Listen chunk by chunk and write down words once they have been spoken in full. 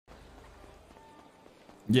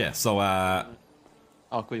Yeah, so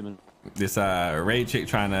Oh, cool, man. this Ray chick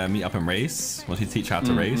trying to meet up and race. Wants you to teach her how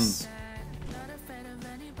to race.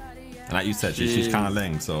 And like you said, she's kind of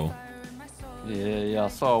lame, so. Yeah, I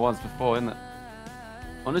saw her once before, innit?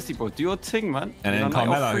 Honestly, bro, do your thing, man. And then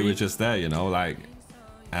Carmella, who was just there, you know, like,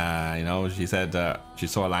 you know, she said she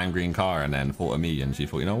saw a lime green car and then thought of me, and she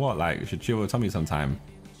thought, you know what, like, we should chill with Tommy sometime.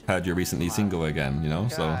 Heard you're recently single again, you know,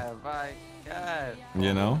 so.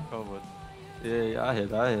 You know. Yeah, I hear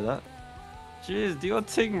that. Jeez, do your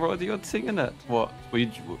thing, bro. Do your thing, innit? What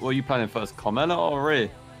were you planning first, Carmella or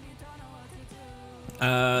Ray?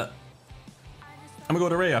 I'm gonna go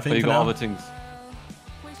to Ray, I think. But you got other things.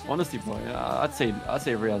 Honestly, bro, yeah, I'd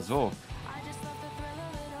say Ray as well.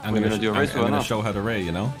 I'm gonna show her the Ray,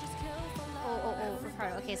 you know. Oh,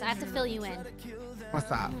 Ricardo. Okay, so I have to fill you in. What's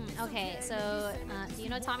that? Okay, so do you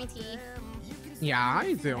know Tommy T? Yeah,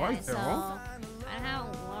 I do. Okay, I do. so I don't have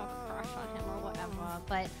a little crush on him or whatever,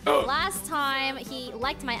 but last time he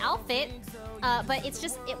liked my outfit, but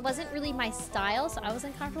it wasn't really my style, so I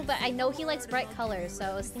wasn't comfortable. But I know he likes bright colors, so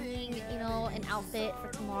I was thinking, you know, an outfit for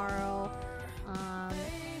tomorrow,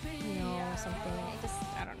 you know, something.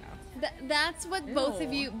 I don't know. That's what both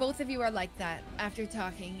of you are like that. After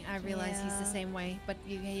talking, I realize he's the same way, but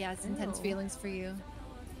he has intense feelings for you.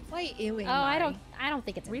 Why ewing? Oh, I don't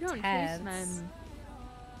think it's we intense. don't chase men.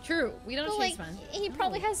 True, we don't chase men. He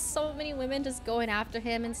probably has so many women just going after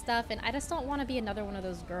him and stuff, and I just don't want to be another one of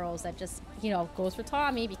those girls that just, you know, goes for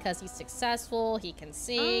Tommy because he's successful, he can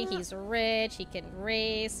sing, he's rich, he can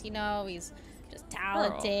race, you know, he's just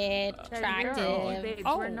talented, attractive,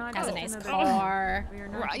 has a nice car.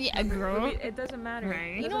 Yeah, girl. It doesn't matter.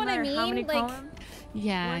 Right. You know what I mean? How many Like,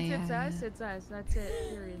 yeah, once yeah. it's us, it's us. That's it.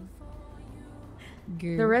 Period.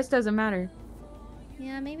 Girl. The rest doesn't matter.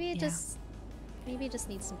 yeah, maybe it just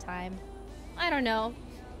needs some time. I don't know.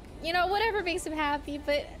 You know, whatever makes him happy,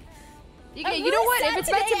 but You know what? If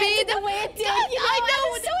it's meant to be the way it did, I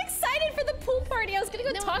was so excited for the pool party. I was gonna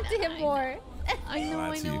go talk to him more. I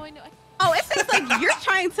know. Oh, it feels like you're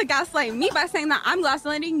trying to gaslight me by saying that I'm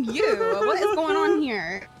gaslighting you. What is going on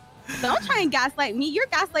here? Don't try and gaslight me. You're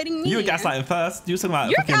gaslighting me. You were gaslighting first. You were talking about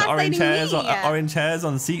You're fucking gaslighting orange chairs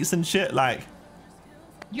on seats and shit. Like,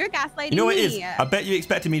 you're gaslighting me. you know what it is? I bet you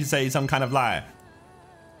expected me to say some kind of lie.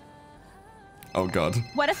 Oh God.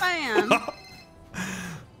 What if I am?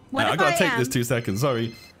 I gotta take this 2 seconds.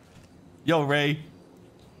 Sorry. Yo, Ray.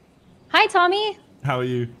 Hi, Tommy. How are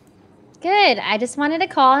you? Good. I just wanted to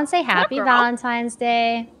call and say happy Valentine's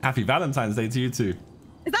Day. Happy Valentine's Day to you too.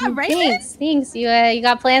 Is that Raymond? Thanks. You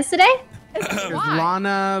got plans today?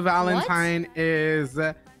 Lana Valentine is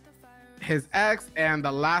his ex, and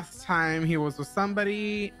the last time he was with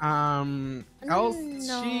somebody else,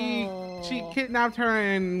 she kidnapped her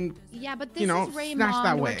and but this is Raymond snatched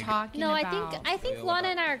that we're wig. talking No, about. I think Lana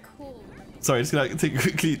and I are cool. Sorry, just gonna take a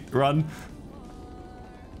quickly run.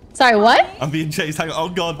 Sorry, what? I'm being chased. Hang on. Oh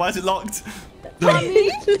God, why is it locked?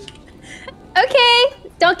 Okay,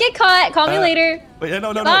 don't get caught. Call me later. Wait,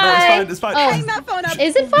 no, Bye. it's fine. Oh. Hang that phone up.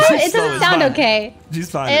 Is it fine? It doesn't sound okay.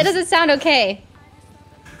 She's fine. It doesn't sound okay.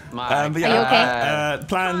 But yeah, Are you okay?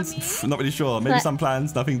 Plans? Not really sure. Maybe some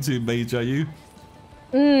plans. Nothing too major. You?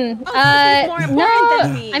 More important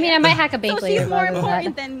than me. I mean, I might hack a bank so later. she's more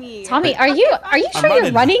important than me. Tommy, are you sure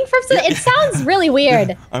you're running from something? It sounds really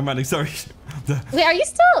weird. I'm running. Sorry. Wait, are you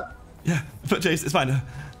still? Yeah, foot chase. It's fine.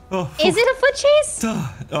 Is it a foot chase?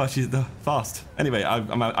 Oh, she's fast. Anyway,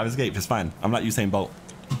 I've escaped. It's fine. I'm like Usain Bolt.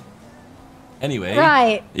 Anyway.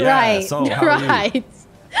 Right. Yeah, right. So, how are you?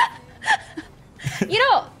 You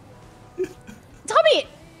know, Tommy,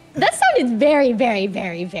 that sounded very, very,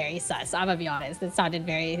 very, very sus. I'm gonna be honest. It sounded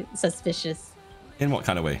very suspicious. In what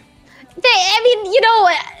kind of way? I mean, you know,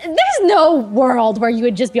 there's no world where you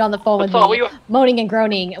would just be on the phone with me, moaning and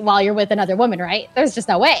groaning while you're with another woman, right? There's just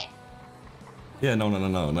no way. Yeah, no.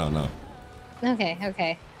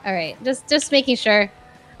 Okay. All right. Just making sure.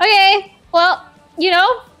 Okay. Well, you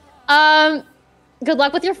know, good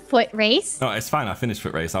luck with your foot race. No, it's fine. I finished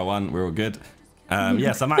foot race. I won. We're all good.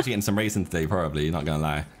 Yes, I'm actually getting some racing today, probably. Not gonna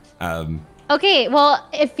lie. Okay. Well,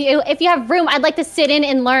 if you have room, I'd like to sit in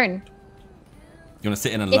and learn. You want to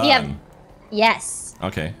sit in and learn? Yes.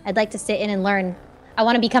 Okay. I'd like to sit in and learn. I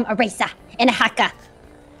want to become a racer and a hacker.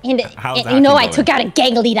 And How's that you know, I going? took out a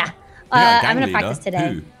gang leader. I'm gonna leader? practice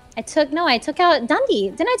today. Who? I took out Dundee.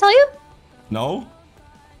 Didn't I tell you? No.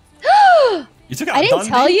 You took out I didn't Dundee?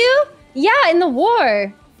 tell you? Yeah, in the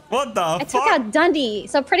war. What the fuck? I took out Dundee.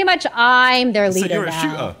 So pretty much I'm their leader So you're a now.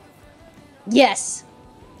 shooter? Yes.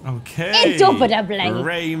 Okay. Indubitably.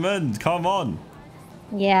 Raymond, come on.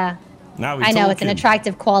 Yeah. Now we're I know, talking. it's an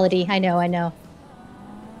attractive quality. I know.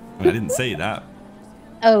 I didn't say that.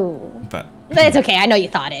 Oh. But it's okay. I know you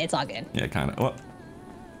thought it. It's all good. yeah, kind of. What?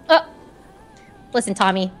 Oh. Listen,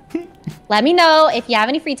 Tommy. Let me know if you have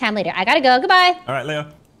any free time later. I gotta go. Goodbye. All right,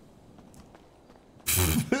 Leo.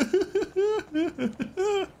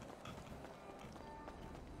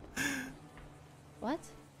 What?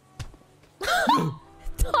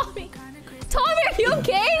 Tommy! Tommy, are you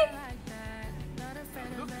okay?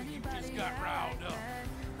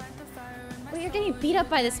 Well, you're getting beat up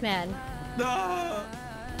by this man. No.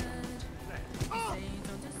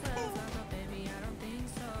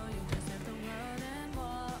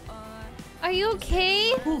 Are you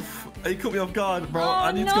okay? Oof. You caught me off guard, bro. Oh,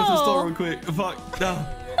 I need to go to the store real quick. Fuck. No.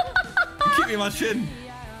 You keep me in my shin.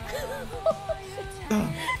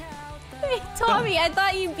 Hey, Tommy, I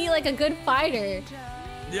thought you'd be like a good fighter.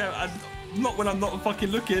 Yeah, not when I'm not fucking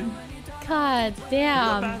looking. God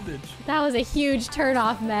damn. Bandage. That was a huge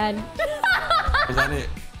turnoff, man. Was that it?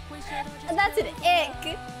 That's an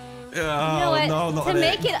ick. You know what? No, not to an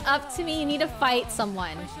make ick. it up to me, you need to fight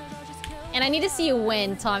someone. And I need to see you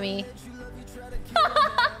win, Tommy.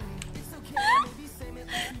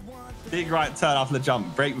 Big right turn after the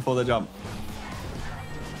jump. Break before the jump.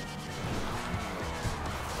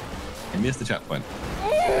 He missed the checkpoint.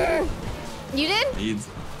 You did? He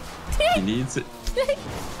needs it.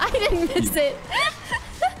 I didn't miss it.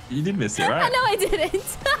 You did miss it, right? No, I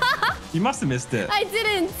didn't. You must have missed it. I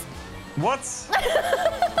didn't. What?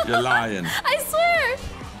 You're lying. I swear.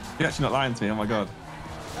 You're actually not lying to me. Oh my god.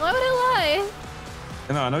 Why would I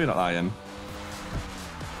lie? No, I know you're not lying.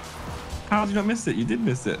 How did you not miss it? You did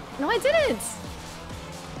miss it. No, I didn't.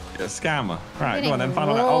 You're a scammer. Right, Getting go on then.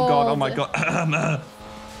 Final round. Oh god. Oh my rolled. god.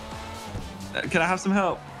 Can I have some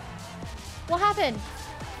help? What happened?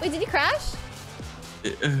 Wait, did you crash? I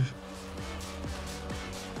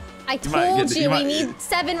You might told get- you you we might- need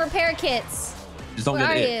 7 repair kits. Just don't Where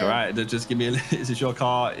get are it, you? all right? Just give me a... Is this your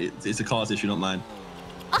car? It's a car's issue, not mine.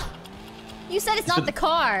 You said it's not the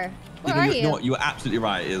car. Where are You know you? what? You were absolutely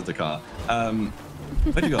right. It is the car.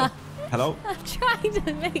 Where'd you go? Hello? I'm trying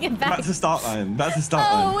to make it Back back. to the start line. Back to the start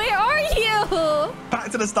Oh, line. where are you?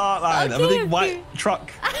 Back to the start line. I'm a Okay, big okay. white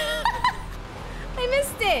truck. I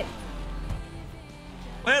missed it.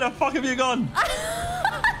 Where the fuck have you gone?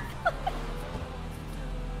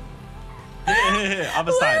 Here.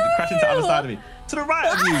 Other side. Where are Crash into the other you? side of me. To the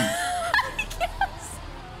right of you. Yes.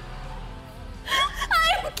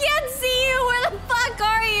 I can't see you. Where the fuck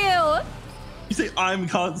are you? You say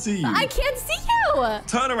can't see you. I can't see you.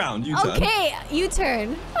 Turn around. You turn. Okay, you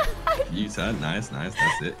turn. You turn. Nice. That's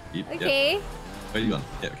it. Yep. Okay. Where you gone?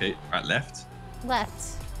 Yeah, okay. Right, left.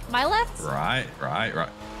 Left. My left? Right. Right?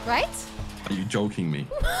 Are you joking me?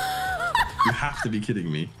 You have to be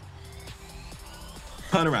kidding me.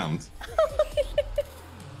 Turn around.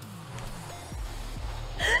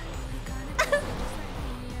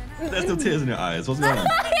 There's no tears in your eyes. What's going on?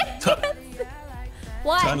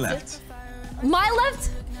 What? Turn left. My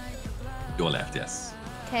left? Your left, yes.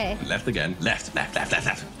 Okay. Left again. Left. Oh, Where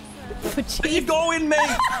you jeez. going, mate?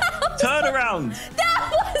 Turn around.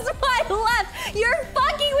 That was my left. You're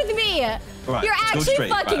fucking with me. Right, You're let's go actually straight.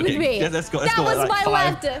 fucking Right, with okay. me. Yeah, let's go. That was like my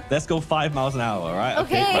 5 left. Let's go 5 miles an hour, all right?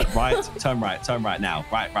 Okay. Right, turn right now.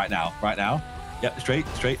 Right now. Yep,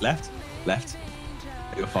 straight, left. You're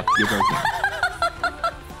joking. You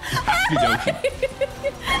have to be joking.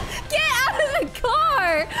 Get out of the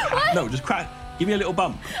car. What? No, just crash. Give me a little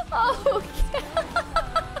bump. Oh,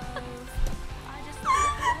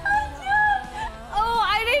 oh,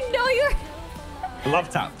 I didn't know you were... Love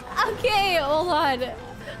tap. Okay, hold on.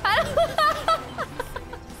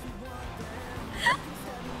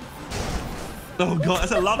 Oh god,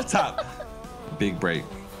 it's a love tap. Big break.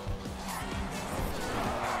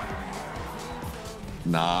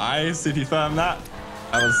 Nice, if you firm that.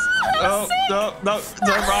 That was... No,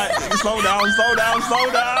 turn right. Slow down.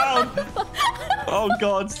 Oh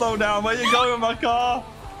god, slow down. Where you going with my car?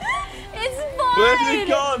 It's fine. Where have you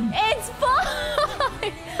gone? It's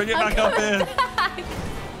fine. Bring it I'm back up coming here. back.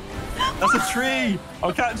 That's a tree.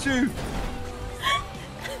 I'll catch you.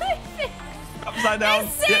 Upside down. It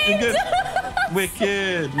Yeah, you're good. saved.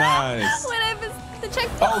 Wicked. Nice. When I missed the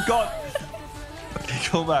checkpoint. Oh god. Okay,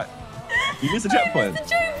 go back. You missed the checkpoint. The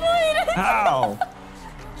checkpoint. How?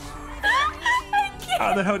 I can't.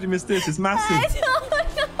 How the hell did you miss this? It's I massive. don't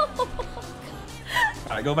know.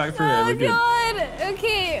 Alright, go back through it. Oh We're good. god.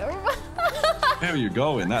 Okay. Where are you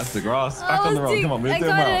going? That's the grass. Back on the road. dude, Come on, we're I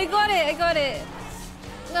doing got well. it. I got it.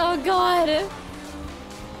 Oh god.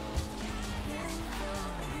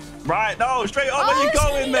 Right, no, straight up. Where you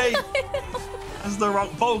going, mate? That's the wrong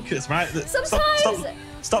focus, right? Sometimes.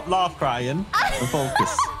 Stop laugh crying and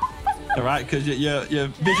focus. All right, because your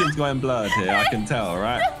vision's going blurred here. I can tell. All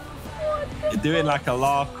right. You're doing like a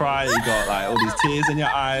laugh cry. You got like all these tears in your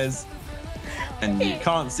eyes, and you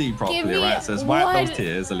can't see properly, right? So let's wipe those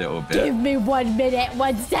tears a little bit. Give me 1 minute,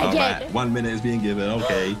 1 second. All right, 1 minute is being given.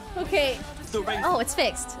 Okay. Okay. Oh, it's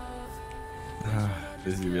fixed.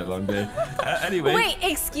 This is gonna be a long day. Anyway. Wait,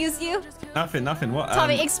 excuse you? Nothing. What?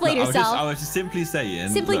 Tommy, explain yourself. I was just simply saying.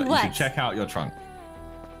 Simply look, what? You should check out your trunk.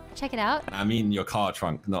 Check it out. I mean your car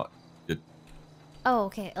trunk, not your. Oh,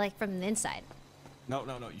 okay. Like from the inside. No.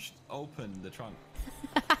 You should open the trunk.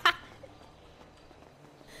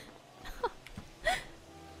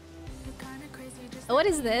 What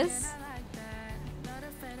is this?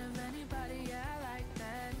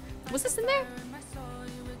 Was this in there?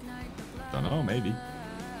 Don't know, maybe.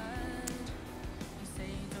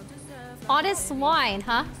 Honest wine,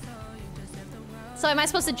 huh? So am I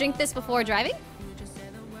supposed to drink this before driving?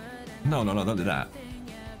 No, don't do that.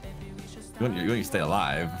 You want to stay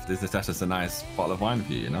alive. That's just a nice bottle of wine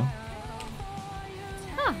for you, you know?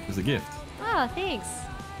 Huh. It was a gift. Oh, thanks.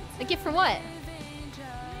 A gift for what?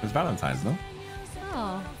 It was Valentine's, no?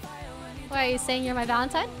 Oh. Why, are you saying you're my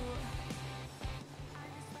Valentine?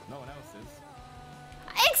 No one else is.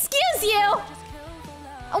 Excuse you!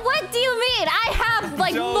 What do you mean? I have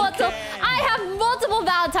like multiple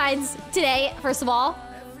Valentines today, first of all.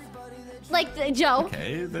 Like Joe.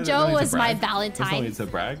 Okay, Joe was my Valentine. There's no need to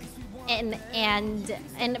brag.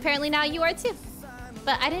 And apparently now you are too.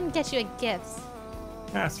 But I didn't get you a gift.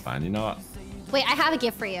 That's fine, you know what? Wait, I have a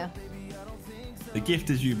gift for you. The gift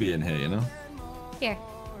is you being here, you know? Here.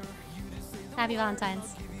 Happy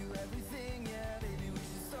Valentine's.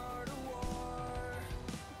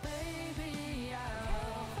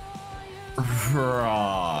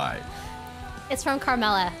 Right. It's from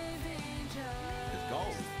Carmella. It's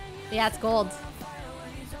gold. Yeah, it's gold.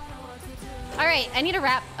 All right, I need to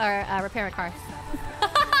wrap or repair a car.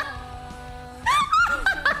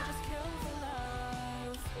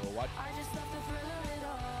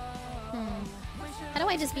 How do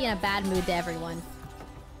I just be in a bad mood to everyone?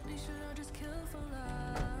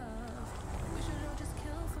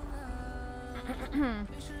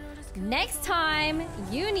 Next time,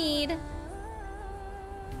 you need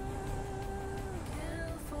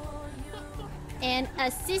an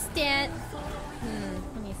assistant.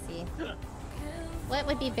 Let me see. What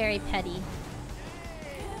would be very petty?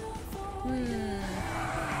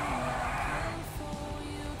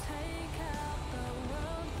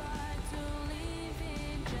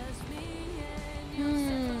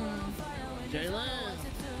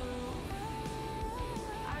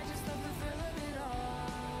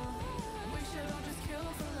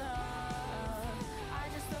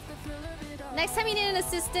 Next time you need an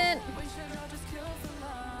assistant,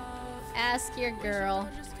 ask your girl.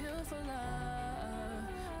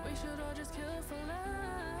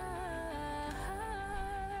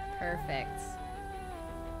 Perfect.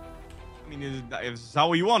 I mean, is that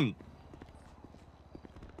what you want?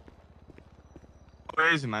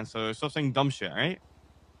 Where is it, man? So stop saying dumb shit, right?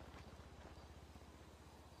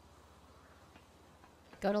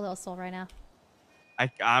 Go to Little Soul right now.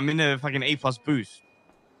 I'm in a fucking A+ boost.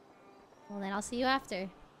 Well, then I'll see you after.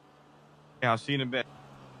 Yeah, I'll see you in a bit.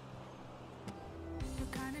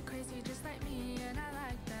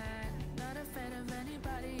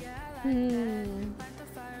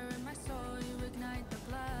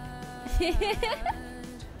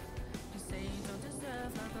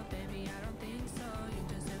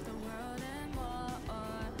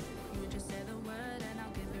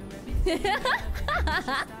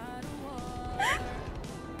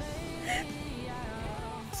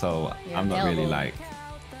 So I'm not really like,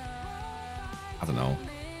 I don't know.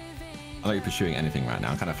 I'm not really pursuing anything right now.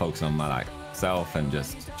 I'm kind of focusing on my like self and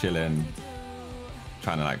just chilling,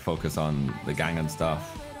 trying to like focus on the gang and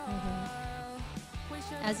stuff.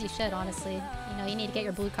 As you should, honestly. You know, you need to get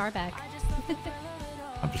your blue car back.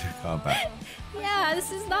 A blue car back. Yeah,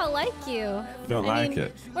 this is not like you. Don't I like mean,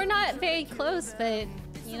 it. We're not very close, but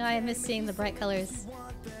you know, I miss seeing the bright colors.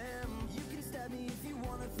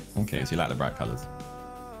 Okay, so you like the bright colors.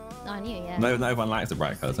 On you, yeah. No, not everyone likes the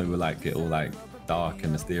bright colors. Some people like it all like dark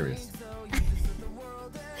and mysterious.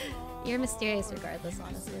 You're mysterious regardless,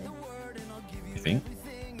 honestly. You think?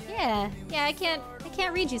 Yeah, I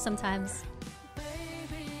can't read you sometimes.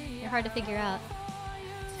 You're hard to figure out.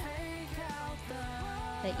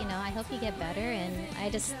 But you know, I hope you get better, and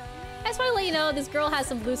I just want to let you know this girl has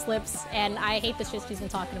some loose lips, and I hate the shit she's been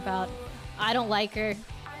talking about. I don't like her,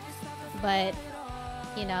 but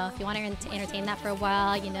you know, if you want to entertain that for a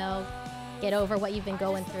while, you know, get over what you've been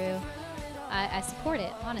going through. I support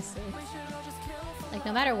it, honestly. Like,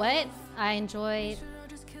 no matter what, I enjoy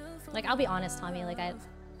Like, I'll be honest, Tommy. Like, I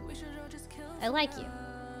like you,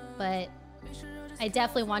 but I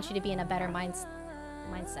definitely want you to be in a better mindset.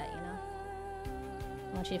 You know,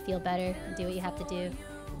 I want you to feel better and do what you have to do.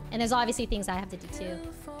 And there's obviously things I have to do too.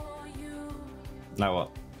 Like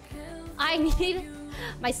what? I need...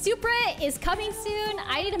 My Supra is coming soon.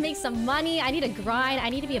 I need to make some money. I need to grind. I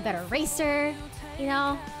need to be a better racer. You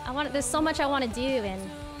know? There's so much I want to do, and...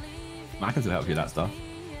 I can still help you with that stuff.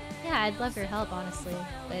 Yeah, I'd love your help, honestly.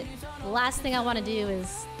 But the last thing I want to do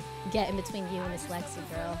is get in between you and this Lexi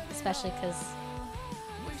girl. Especially because...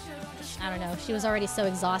 I don't know. She was already so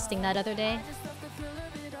exhausting that other day.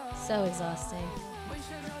 So exhausting.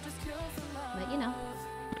 But, you know.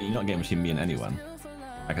 You're not getting between me and anyone.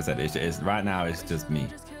 Like I said, it's right now. It's just me.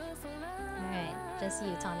 All right, just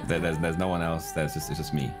you, Tommy. There's no one else. It's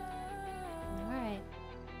just me. All right.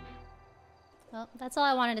 Well, that's all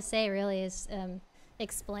I wanted to say. Really, is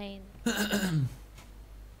explain.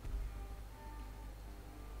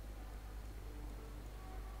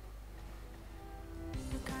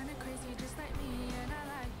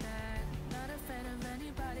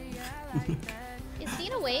 Is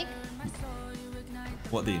Dean awake?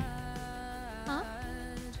 What Dean? Huh?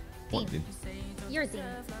 What Dean? You're Dean.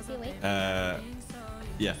 Is he awake?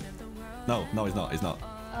 Yeah. No, he's not. He's not.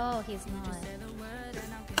 Oh, he's not.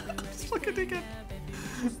 Such a dickhead.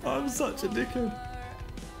 I'm such a dickhead.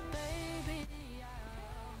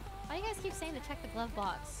 Why do you guys keep saying to check the glove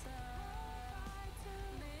box?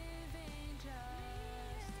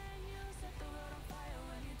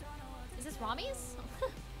 Is this Rami's?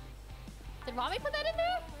 Did Rami put that in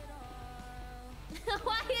there?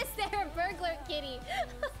 Why is there a Bugler Kitty?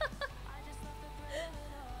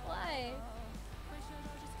 Why?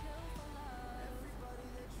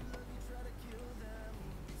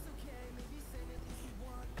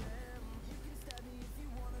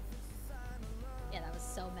 Yeah, that was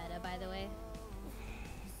so meta, by the way.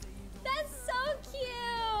 That's so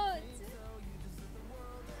cute!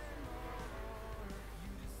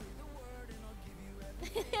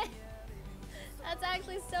 That's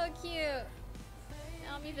actually so cute.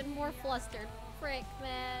 Now I'm even more flustered. Frick,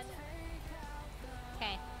 man.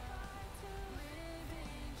 Okay.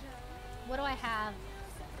 What do I have?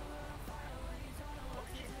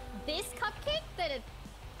 This cupcake that it...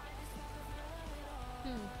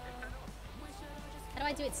 How do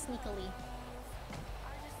I do it sneakily?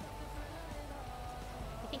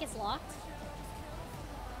 You think it's locked?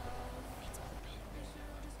 It's open.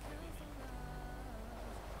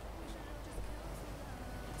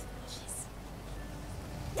 It's delicious.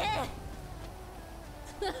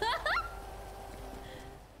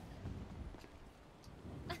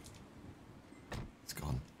 It's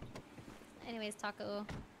gone. Anyways, Taco.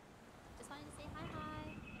 Just wanted to say hi. I'm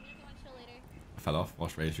gonna go on show later. I fell off.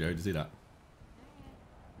 Watch ratio. Did you see that?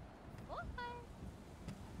 Oh, hi.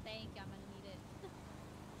 Thank you. I'm gonna need it.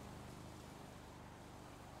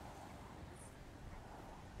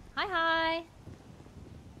 Hi.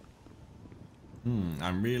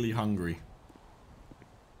 I'm really hungry.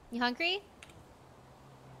 You hungry?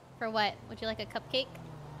 For what? Would you like a cupcake?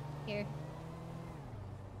 Here.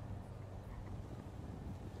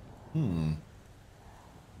 I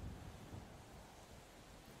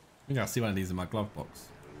think I see one of these in my glove box.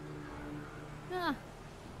 Ah.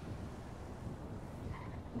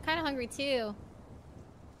 I'm kind of hungry too.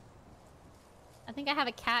 I think I have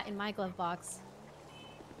a cat in my glove box.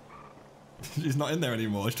 She's not in there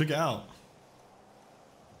anymore. She took it out.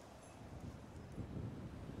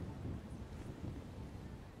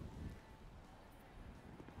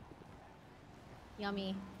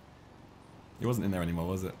 Yummy. It wasn't in there anymore,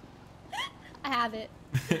 was it? I have it.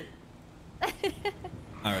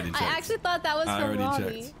 I already checked. I actually thought that was from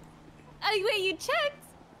Rami. Checked. Wait, you checked?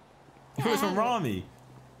 You thought it was from Rami?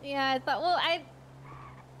 Yeah, I thought. Well,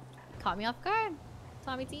 caught me off guard.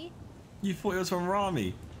 Tommy T. You thought it was from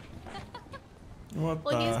Rami? What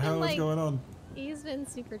Well, the hell is going on? He's been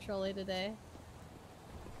super trolly today.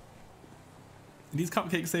 Are these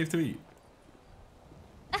cupcakes safe to eat?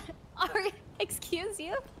 Excuse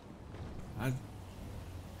you?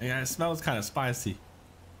 Yeah, it smells kind of spicy.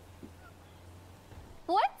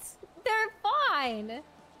 What? They're fine.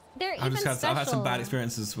 They're even special. I've had some bad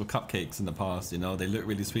experiences with cupcakes in the past. You know, they look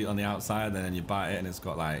really sweet on the outside, and then you bite it, and it's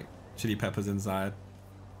got like chili peppers inside.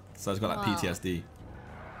 So it's got like PTSD.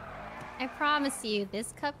 I promise you,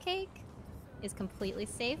 this cupcake is completely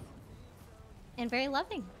safe and very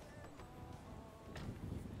loving.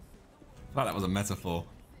 I thought that was a metaphor.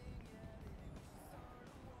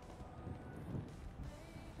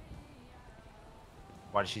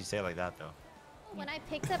 Why did she say it like that, though? When I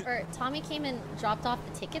picked up, or Tommy came and dropped off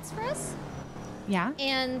the tickets for us, Yeah.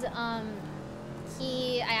 And I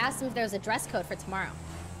asked him if there was a dress code for tomorrow.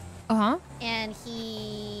 Uh-huh. And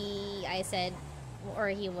he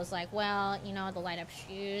was like, well, you know, the light up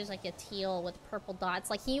shoes, like a teal with purple dots.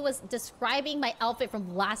 Like he was describing my outfit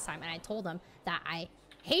from last time, and I told him that I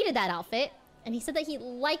hated that outfit, and he said that he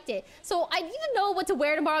liked it. So I need to know what to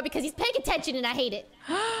wear tomorrow because he's paying attention and I hate it.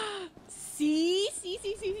 See?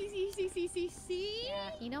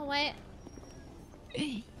 Yeah, you know what?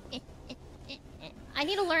 I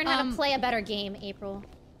need to learn how to play a better game, April.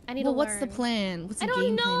 I need to learn. What's the plan? What's the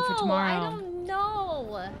game plan for tomorrow? I don't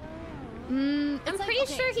know. I'm pretty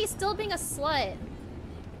sure he's still being a slut.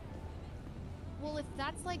 Well, if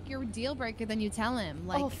that's like your deal breaker, then you tell him.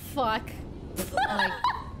 Like, oh fuck. Like,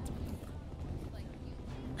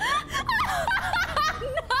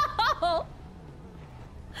 no.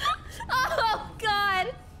 Oh god.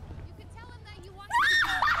 You can tell him that you want to.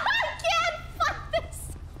 I can't. Fuck this.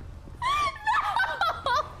 No.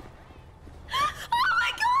 Oh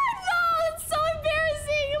my god, no. It's so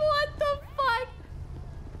embarrassing. What the fuck?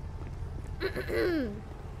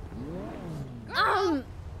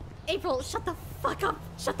 April, shut the fuck up.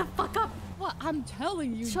 Shut the fuck up. What? I'm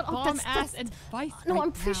telling you, shut bomb up. ass advice. No, right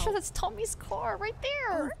I'm pretty now. sure that's Tommy's car right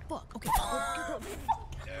there. Oh, fuck. Okay.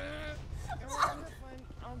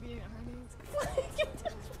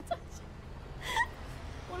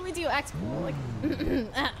 What do we do? Like,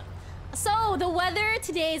 so the weather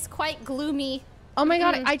today is quite gloomy. Oh my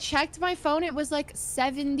god, I checked my phone. It was like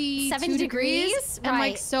 70 degrees? I'm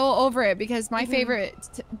like so over it because my favorite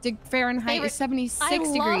Fahrenheit is 76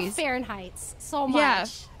 degrees. I love Fahrenheit so much. Yeah,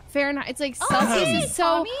 Fahrenheit. It's like Celsius is so...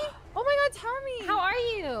 Tommy? Oh my god, Tommy. How are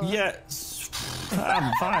you? Yeah,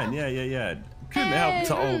 I'm fine. Yeah. Couldn't help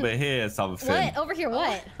to overhear something. What? Over here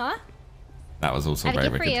what? Huh? That was also I have very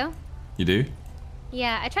a gift for you. You do?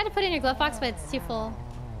 Yeah, I tried to put it in your glove box, but it's too full.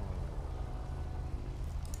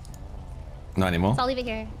 Not anymore. So I'll leave it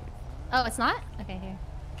here. Oh, it's not? Okay, here.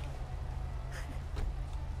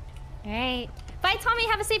 All right. Bye, Tommy.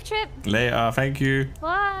 Have a safe trip. Later. Thank you.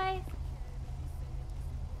 Bye.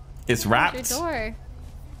 It's wrapped. Your door.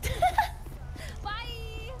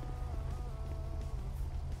 Bye.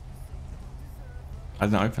 I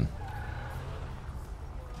didn't open.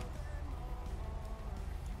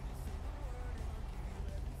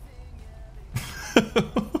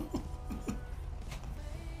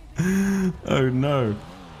 Oh no.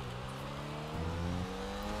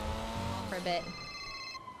 For a bit.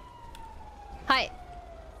 Hi.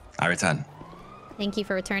 I return. Thank you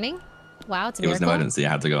for returning. Wow, it's a It was an miracle. emergency. I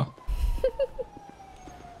had to go.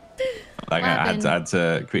 Like I had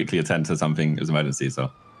to quickly attend to something. It was an emergency,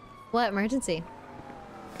 so. What emergency?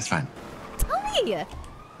 It's fine. Tell me.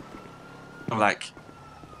 I'm like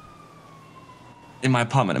in my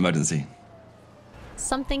apartment emergency.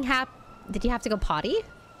 Something happened. Did you have to go potty?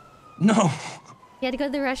 No. You had to go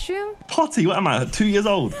to the restroom? Potty? What am I? 2 years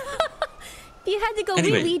old? You had to go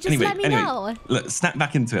wee-wee, just let me know. Look, snap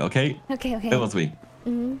back into it, okay? Okay. It was wee.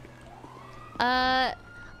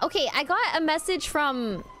 Okay, I got a message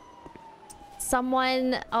from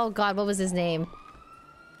someone. Oh god, what was his name?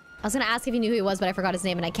 I was gonna ask if you knew who he was, but I forgot his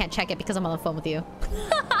name and I can't check it because I'm on the phone with you.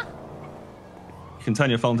 You can turn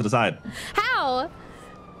your phone to the side. How?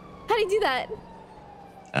 How do you do that?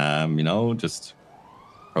 You know, just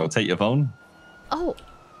rotate your phone. Oh.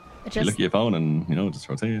 You look at your phone and, you know, just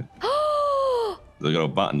rotate it. There's a little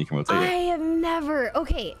button you can rotate I it. have never.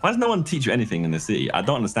 Okay. Why does no one teach you anything in this city? I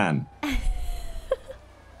don't understand.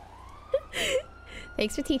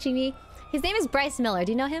 Thanks for teaching me. His name is Bryce Miller.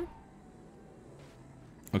 Do you know him?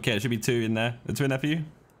 Okay, there should be 2 in there. Are 2 in there for you?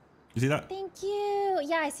 You see that? Thank you.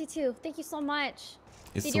 Yeah, I see 2. Thank you so much.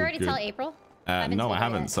 It's Did so you already good. tell April? No, I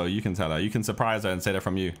haven't. So you can tell her. You can surprise her and say that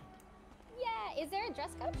from you. Yeah. Is there a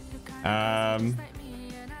dress code?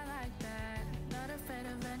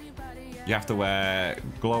 You have to wear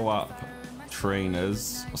glow up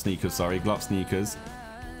trainers or sneakers. Sorry, glow up sneakers.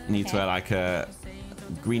 You need to wear like a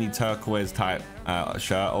greeny turquoise type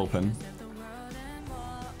shirt, open.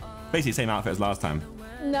 Basically, same outfit as last time.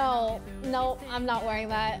 No, I'm not wearing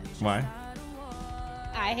that. Why?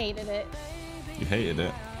 I hated it. You hated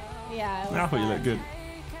it. Yeah. I thought you looked good.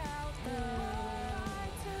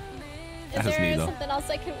 Is there something else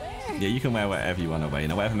I can wear? Yeah, you can wear whatever you want to wear. You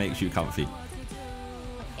know, whatever makes you comfy.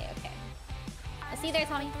 Okay. I'll see you there,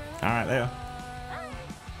 Tommy. All right, there.